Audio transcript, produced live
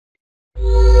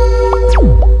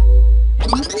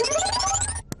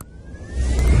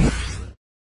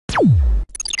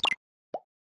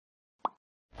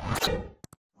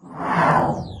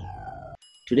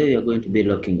Today we are going to be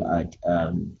looking at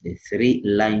the three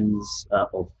lines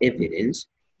of evidence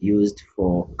used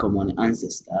for common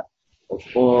ancestor of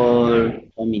all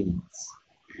hominids.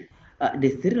 The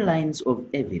three lines of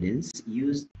evidence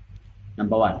used: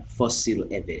 number one, fossil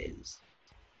evidence.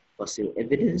 Fossil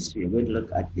evidence, we are going to look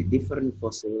at the different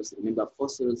fossils. Remember,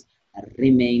 fossils are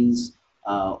remains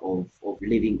of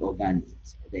living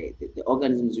organisms. The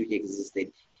organisms which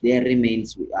existed, their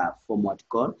remains form what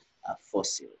called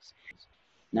fossils.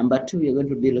 Number two, we're going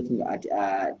to be looking at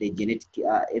the genetic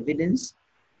evidence.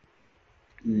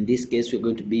 In this case, we're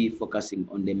going to be focusing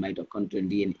on the mitochondrial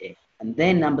DNA. And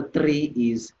then number three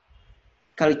is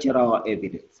cultural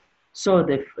evidence. So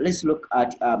let's look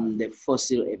at the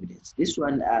fossil evidence. This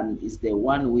one is the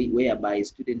one whereby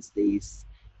students, they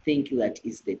think that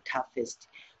is the toughest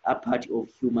part of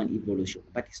human evolution.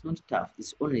 But it's not tough.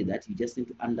 It's only that you just need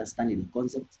to understand the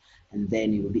concepts, and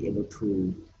then you will be able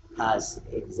to pass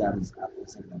exams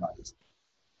concerning about this.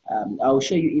 I'll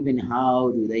show you even how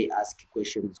do they ask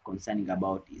questions concerning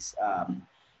about this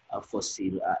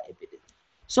fossil evidence.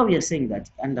 So we are saying that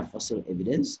under fossil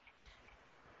evidence,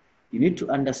 you need to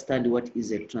understand what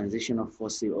is a transitional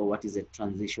fossil or what is a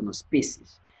transitional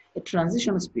species. A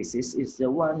transitional species is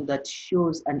the one that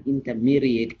shows an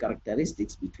intermediate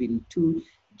characteristics between two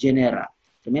genera.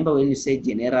 Remember, when you say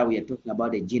genera, we are talking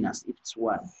about a genus. If it's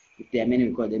one, if there are many,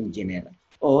 we call them genera,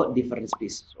 or different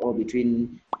species, or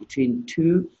between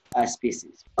two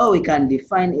species. Or we can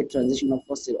define a transitional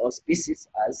fossil or species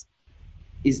as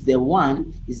is the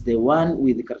one with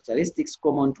the characteristics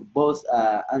common to both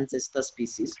ancestor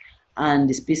species and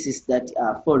the species that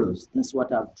follows. That's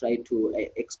what I've tried to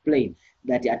explain,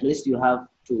 that at least you have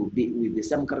to be with the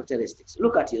same characteristics.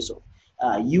 Look at yourself.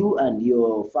 You and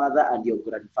your father and your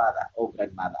grandfather or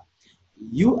grandmother.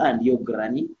 You and your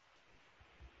granny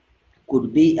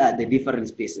could be the different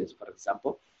species. For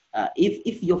example,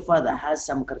 if your father has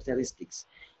some characteristics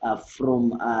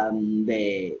from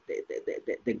the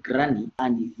granny,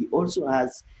 and he also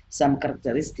has some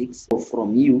characteristics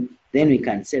from you, then we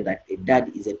can say that a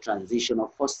dad is a transitional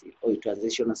fossil or a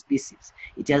transitional species.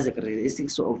 It has the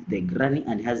characteristics of the granny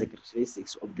and has the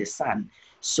characteristics of the son.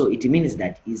 So it means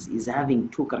that is having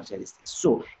two characteristics.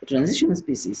 So a transitional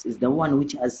species is the one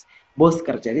which has both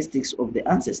characteristics of the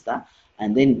ancestor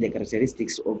and then the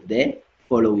characteristics of the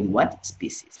following what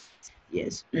species.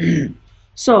 Yes.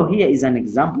 So here is an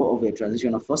example of a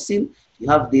transitional fossil. You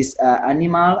have this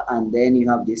animal, and then you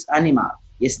have this animal.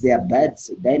 Yes, they are birds,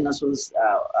 dinosaurs,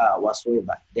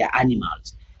 whatsoever. They are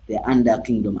animals. They are under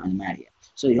kingdom Animalia.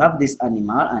 So you have this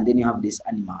animal, and then you have this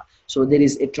animal. So there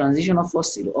is a transitional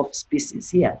fossil of species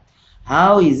here.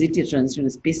 How is it a transitional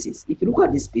species? If you look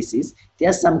at this species, there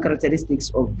are some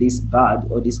characteristics of this bird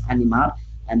or this animal,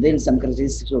 and then some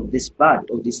characteristics of this bird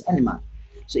or this animal.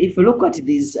 So if you look at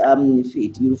these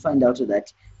feet, you'll find out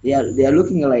that they are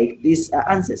looking like this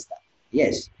ancestor.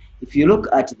 Yes. If you look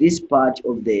at this part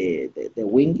of the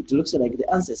wing, it looks like the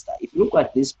ancestor. If you look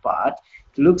at this part,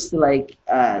 it looks like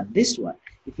this one.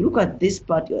 If you look at this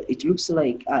part, it looks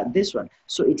like this one.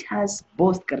 So it has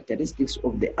both characteristics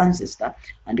of the ancestor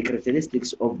and the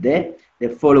characteristics of the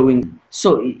following.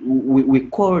 So we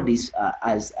call this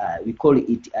we call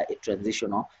it a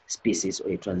transitional species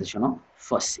or a transitional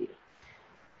fossil.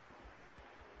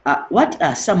 What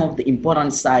are some of the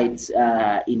important sites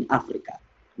in Africa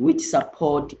which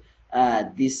support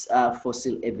this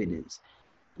fossil evidence?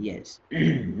 Yes.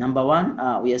 Number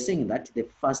one, we are saying that the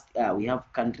first, we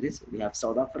have countries. We have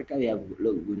South Africa. We're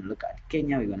going to look at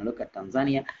Kenya. We're going to look at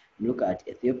Tanzania. We look at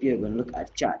Ethiopia. We're going to look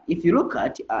at Chad. If you look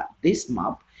at this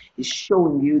map, it's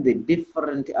showing you the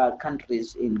different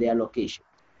countries in their location.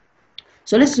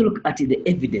 So let's look at the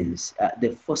evidence,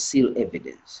 the fossil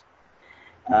evidence.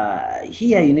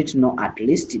 Here you need to know at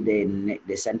least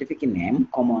the scientific name,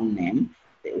 common name,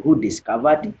 who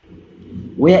discovered,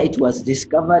 where it was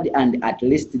discovered, and at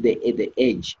least the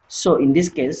age. So in this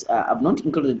case, I've not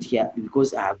included here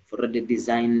because I have already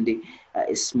designed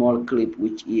a small clip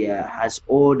which has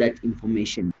all that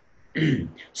information.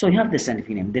 So you have the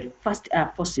scientific name. The first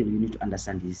fossil you need to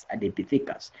understand is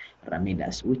Adepithecus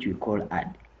ramidus, which we call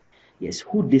AD. Yes,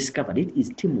 who discovered it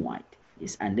is Tim White.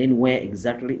 Yes, and then where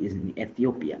exactly is in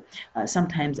Ethiopia.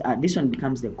 Sometimes this one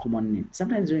becomes the common name.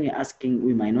 Sometimes when you're asking,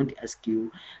 we might not ask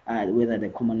you whether the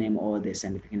common name or the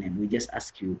scientific name. We just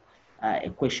ask you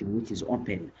a question which is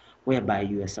open, whereby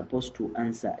you are supposed to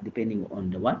answer depending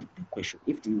on the question.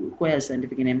 If it requires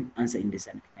scientific name, answer in the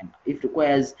scientific name. If it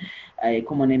requires a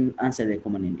common name, answer the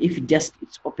common name. If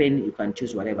it's open, you can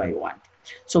choose whatever you want.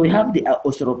 So we have the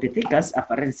Australopithecus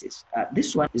afarensis.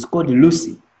 This one is called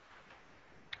Lucy.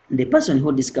 The person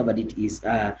who discovered it is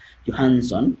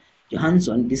Johansson.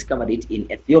 Johansson discovered it in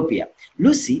Ethiopia.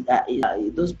 Lucy,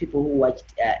 those people who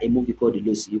watched a movie called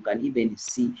Lucy, you can even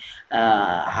see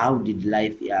how did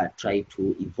life try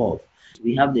to evolve.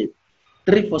 We have the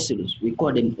three fossils. We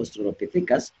call them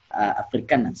Australopithecus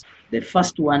africanus. The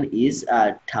first one is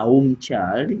Taum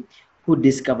child, who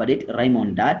discovered it,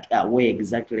 Raymond Dart. Where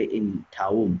exactly in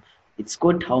Taum? It's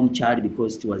called Taum child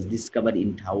because it was discovered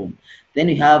in Taum. Then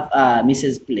we have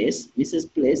Mrs. Place.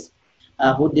 Mrs. Place,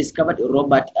 who discovered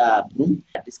Robert Broom,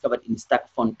 discovered in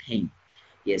Stackfontein.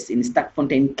 Yes, in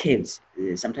Stackfontein caves.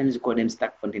 Sometimes we call them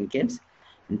Stackfontein caves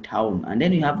in Taum. And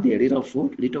then you have the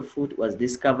Littlefoot. Littlefoot was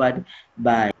discovered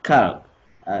by Carl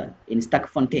in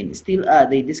Stackfontein. Still,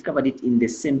 they discovered it in the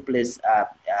same place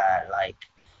like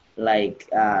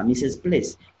Mrs.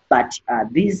 Place. But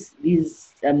these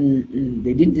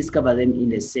they didn't discover them in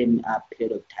the same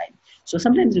period of time. So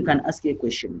sometimes you can ask a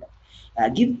question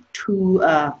that give two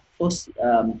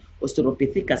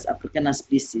Australopithecus africanus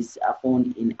species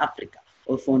found in Africa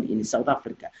or found in South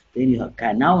Africa. Then you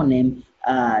can now name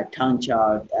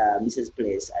Townchild, Mrs.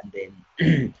 Place, and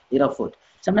then Littlefoot.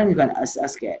 Sometimes you can ask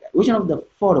which one of the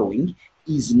following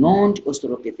is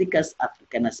non-Australopithecus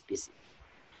africanus species?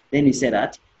 Then you say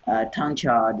that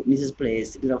Townchild, Mrs.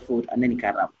 Place, Littlefoot, and then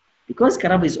Karabo. Because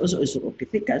Karabo is also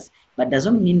Australopithecus, but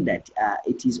doesn't mean that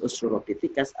it is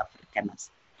Australopithecus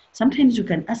africanus. Sometimes you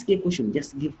can ask a question,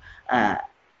 just give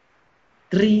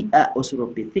three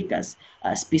Australopithecus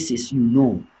species you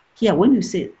know. Here, when you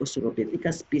say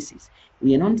Australopithecus species,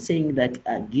 we are not saying that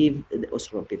give the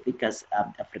Australopithecus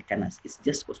africanus. It's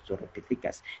just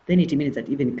Australopithecus. Then it means that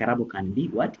even Karabo can be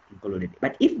what? Included.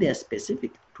 But if they are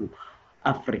specific to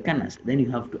africanus, then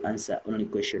you have to answer only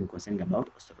question concerning about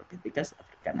Australopithecus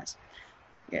africanus.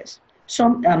 Yes. So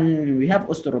we have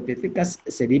Australopithecus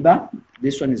sediba.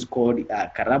 This one is called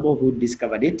Karabo, who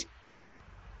discovered it.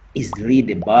 Is Lee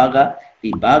the burger.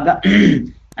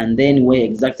 And then where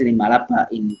exactly in Malapa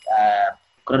in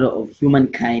Cradle of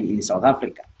Humankind in South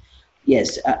Africa.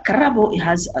 Yes, Karabo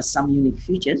has some unique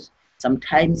features.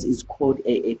 Sometimes it's called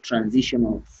a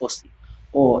transitional fossil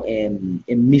or a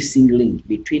missing link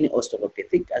between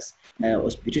Australopithecus,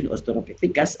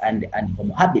 and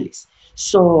Homo habilis.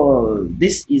 So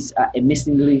this is a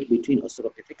missing link between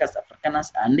Australopithecus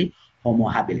africanus and Homo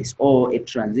habilis, or a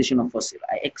transitional fossil.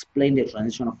 I explained the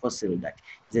transitional fossil that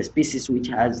is a species which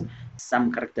has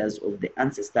some characters of the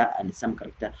ancestor and some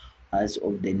characters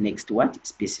of the next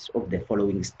species of the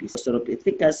following species.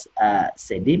 Australopithecus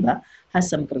sediba has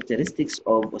some characteristics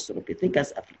of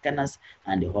Australopithecus africanus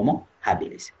and Homo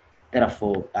habilis.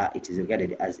 Therefore, it is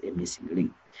regarded as a missing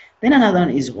link. Then another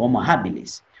one is Homo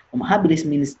habilis. Homo habilis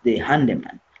means the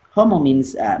handyman. Homo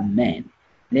means man.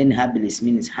 Then habilis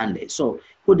means handy. So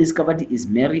who discovered it is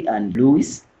Mary and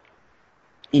Louis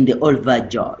in the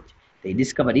Olduvai Gorge. They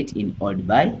discovered it in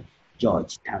Olduvai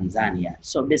Gorge, Tanzania.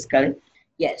 So basically,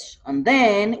 yes. And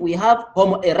then we have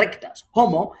Homo erectus.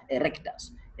 Homo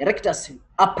erectus. Erectus,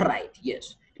 upright.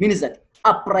 Yes. It means that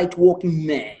upright walking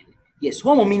man. Yes.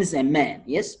 Homo means a man.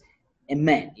 Yes. A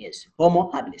man. Yes.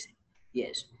 Homo habilis.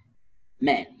 Yes.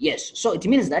 Man. Yes. So it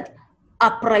means that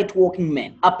upright walking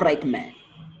man. Upright man.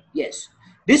 Yes.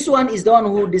 This one is the one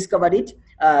who discovered it,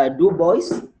 Du Bois,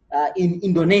 in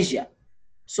Indonesia.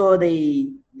 So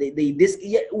we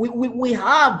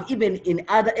have even in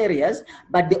other areas,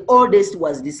 but the oldest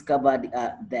was discovered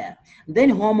there. Then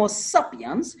Homo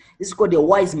sapiens is called a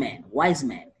wise man. Wise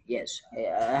man, yes.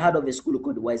 I heard of a school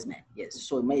called Wise Man. Yes,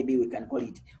 so maybe we can call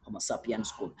it Homo sapiens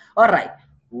school. All right,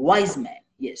 wise man.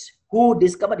 Yes, who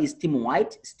discovered is Tim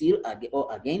White, still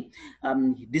again.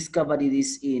 He discovered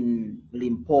this in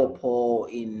Limpopo,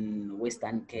 in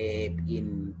Western Cape,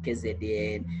 in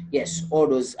KZN. Yes, all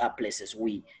those places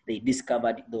they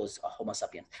discovered those Homo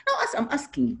sapiens. Now, as I'm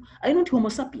asking you, are you not Homo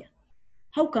sapien?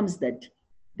 How comes that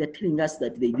they're telling us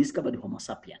that they discovered Homo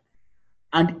sapien?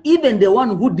 And even the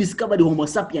one who discovered Homo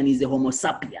sapien is a Homo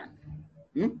sapien.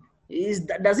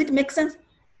 Does it make sense?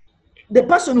 The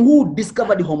person who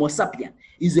discovered Homo sapien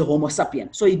is a Homo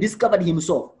sapien. So he discovered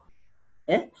himself.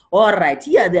 All right.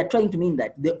 Here they are trying to mean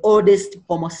that the oldest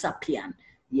Homo sapien.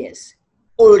 Yes.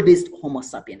 Oldest Homo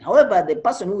sapien. However, the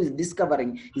person who is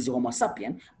discovering is Homo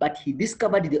sapien, but he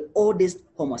discovered the oldest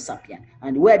Homo sapien.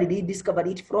 And where did he discover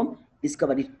it from?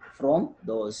 Discovered it from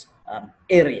those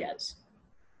areas.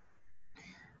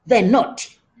 Then note,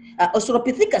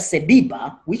 Australopithecus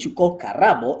sediba, which you call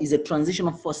Karabo, is a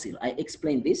transitional fossil. I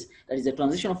explained this. That is a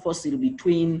transitional fossil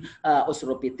between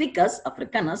Australopithecus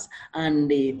africanus and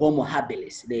the Homo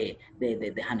habilis, the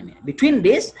handyman. Between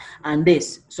this and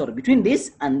this, between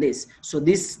this and this. So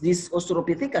this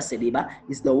Australopithecus sediba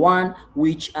is the one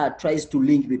which tries to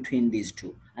link between these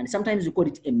two. And sometimes we call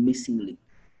it a missing link.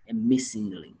 a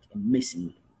missing link, a missing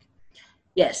link.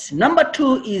 Yes, number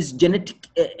 2 is genetic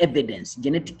evidence.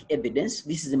 Genetic evidence.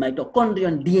 This is the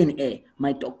mitochondrial DNA.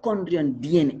 Mitochondrial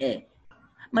DNA.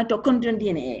 Mitochondrial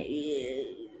DNA.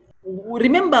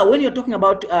 Remember, when you're talking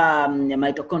about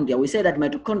mitochondria, we say that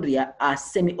mitochondria are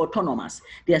semi-autonomous.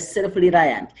 They are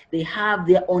self-reliant. They have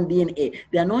their own DNA.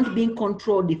 They are not being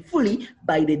controlled fully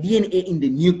by the DNA in the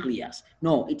nucleus.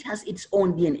 No, it has its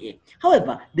own DNA.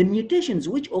 However, the mutations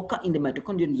which occur in the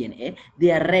mitochondrial DNA,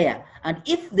 they are rare. And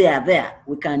if they are there,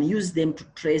 we can use them to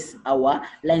trace our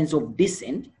lines of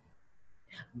descent.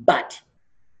 But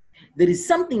there is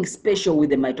something special with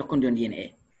the mitochondrial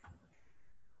DNA.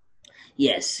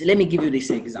 Yes, let me give you this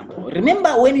example.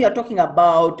 Remember, when we are talking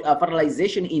about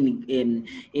fertilization in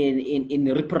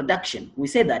reproduction, we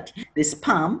say that the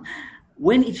sperm,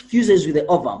 when it fuses with the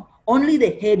ovum, only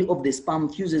the head of the sperm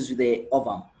fuses with the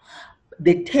ovum.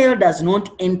 The tail does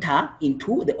not enter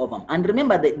into the ovum. And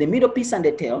remember, the middle piece and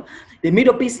the tail, the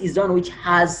middle piece is the one which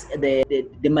has the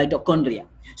mitochondria.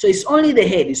 So it's only the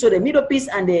head. So the middle piece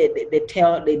and the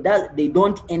tail, they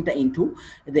don't enter into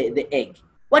the egg.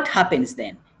 What happens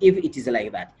then if it is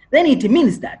like that? Then it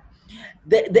means that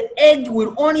the egg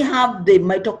will only have the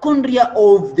mitochondria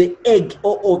of the egg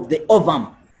or of the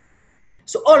ovum.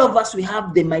 So all of us, we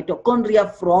have the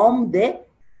mitochondria from the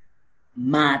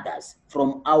mothers,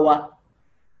 from our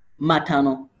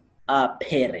maternal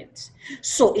parents.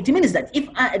 So it means that if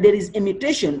there is a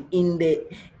mutation in the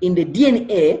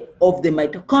DNA of the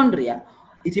mitochondria,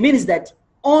 it means that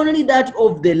only that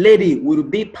of the lady will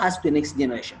be passed to the next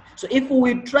generation. So if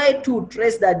we try to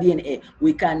trace that DNA,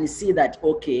 we can see that,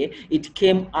 okay, it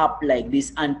came up like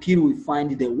this until we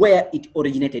find where it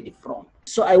originated from.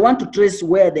 So I want to trace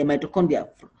where the mitochondria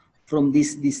from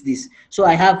this. So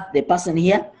I have the person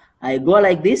here. I go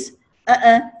like this.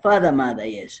 Father, mother,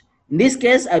 yes. In this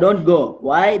case, I don't go.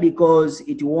 Why? Because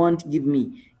it won't give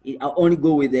me. I'll only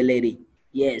go with the lady.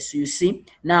 Yes, you see.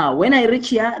 Now, when I reach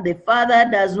here, the father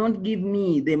does not give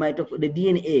me the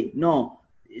DNA. No.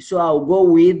 So I'll go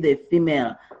with the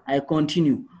female. I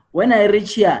continue. When I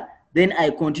reach here, then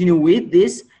I continue with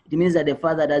this. It means that the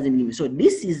father doesn't give me. So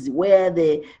this is where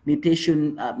the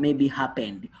mutation maybe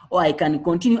happened. Or I can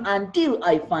continue until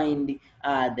I find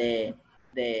the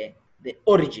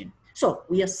origin. So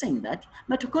we are saying that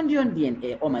mitochondrial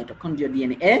DNA or mitochondrial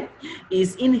DNA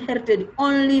is inherited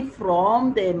only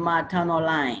from the maternal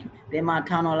line, the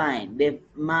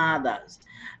mothers.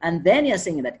 And then you're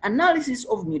saying that analysis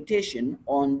of mutation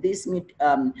on this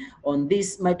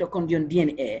mitochondrial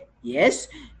DNA, yes,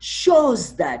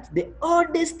 shows that the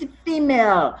oldest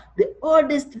female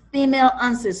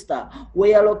ancestor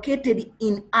were located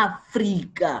in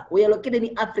Africa.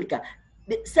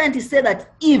 The scientists say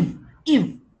that Eve,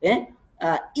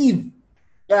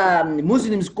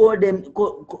 Muslims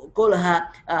call her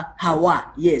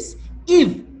Hawa. Yes,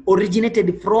 Eve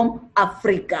originated from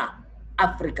Africa.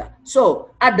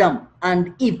 So Adam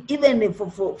and Eve, even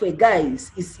for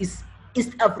guys, is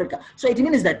East Africa. So it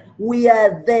means that we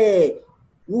are the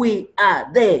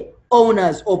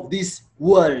owners of this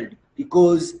world,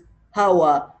 because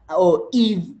Hawa or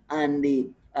Eve and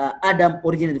Adam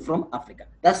originated from Africa.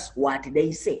 That's what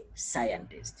they say,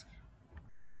 scientists.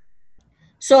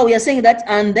 So we are saying that,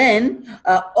 and then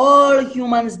all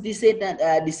humans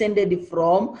descended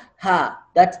from her.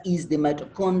 That is the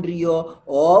mitochondria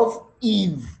of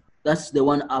Eve. That's the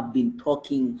one I've been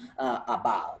talking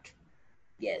about.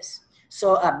 Yes.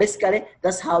 So basically,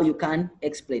 that's how you can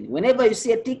explain. Whenever you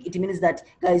see a tick, it means that,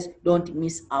 guys, don't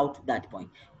miss out that point.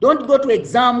 Don't go to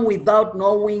exam without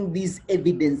knowing these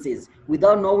evidences.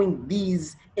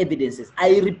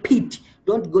 I repeat,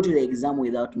 don't go to the exam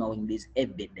without knowing these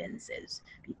evidences,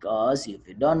 because if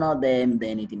you don't know them,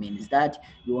 then it means that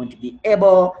you won't be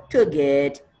able to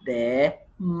get the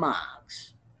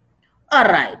marks. All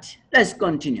right, let's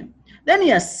continue. Then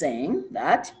you are saying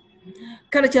that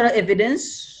cultural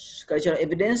evidence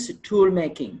tool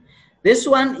making. This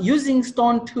one, using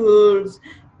stone tools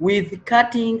with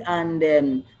cutting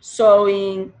and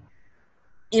sewing,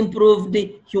 improved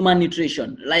human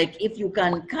nutrition. Like if you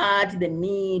can cut the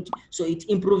meat, so it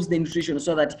improves the nutrition,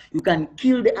 so that you can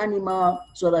kill the animal,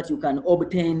 so that you can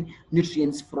obtain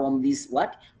nutrients from this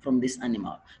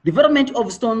animal. Development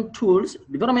of stone tools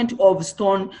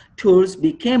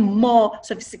became more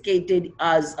sophisticated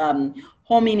as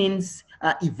hominins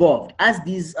evolved. As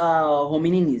these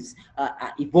hominins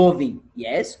are evolving,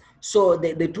 yes, so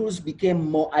the tools became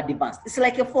more advanced. It's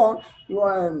like a phone.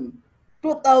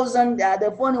 2000,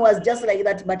 the phone was just like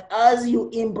that, but as you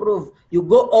improve, you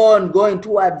go on going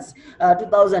towards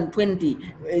 2020,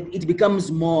 it becomes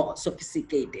more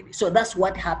sophisticated. So that's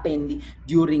what happened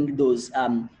during those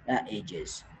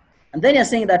ages. And then you're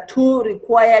saying that tool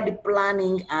required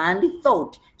planning and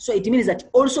thought. So it means that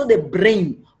also the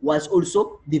brain was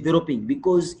also developing,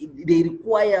 because they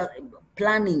require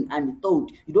planning and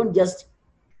thought. You don't just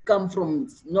come from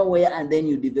nowhere and then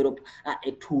you develop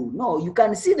a tool. No, you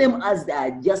can see them as they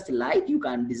are just light, you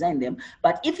can design them,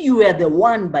 but if you were the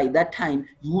one by that time,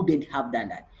 you wouldn't have done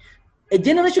that. A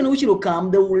generation which will come,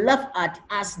 they will laugh at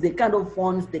us, the kind of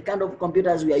phones, the kind of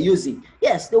computers we are using.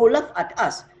 Yes, they will laugh at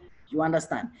us. You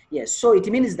understand? Yes. So it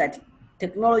means that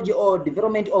technology or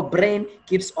development of brain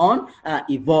keeps on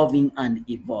evolving and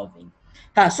evolving.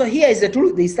 So here is the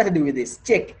tool they started with this.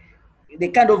 Check the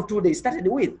kind of tool they started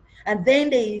with. And then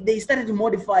they started to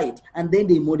modify it, and then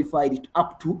they modified it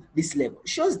up to this level. It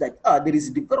shows that there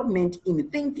is development in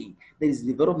thinking. There is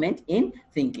development in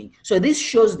thinking. So this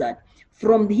shows that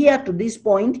from here to this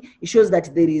point, it shows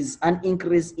that there is an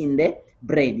increase in the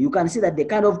brain. You can see that the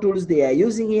kind of tools they are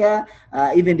using here,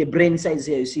 even the brain size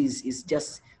here, you see is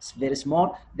just very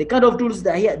small. The kind of tools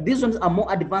that are here, these ones are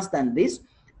more advanced than this.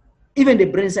 Even the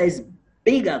brain size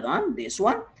bigger than this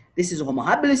one. This is Homo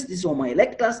habilis, this is Homo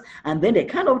erectus, and then the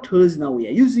kind of tools now we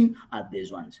are using are these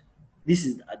ones. This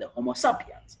is the Homo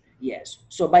sapiens. Yes.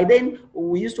 So by then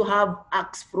we used to have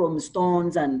axe from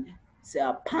stones and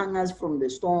pangas from the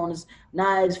stones,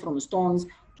 knives from stones,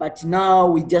 but now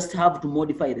we just have to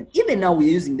modify them. Even now we're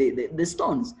using the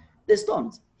stones,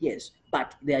 yes,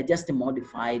 but they are just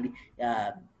modified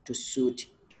to suit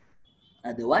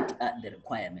the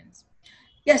requirements.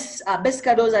 Yes,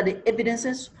 basically those are the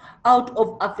evidences out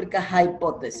of Africa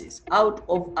hypothesis, and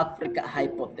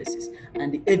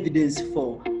the evidence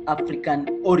for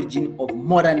African origin of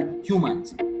modern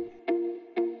humans.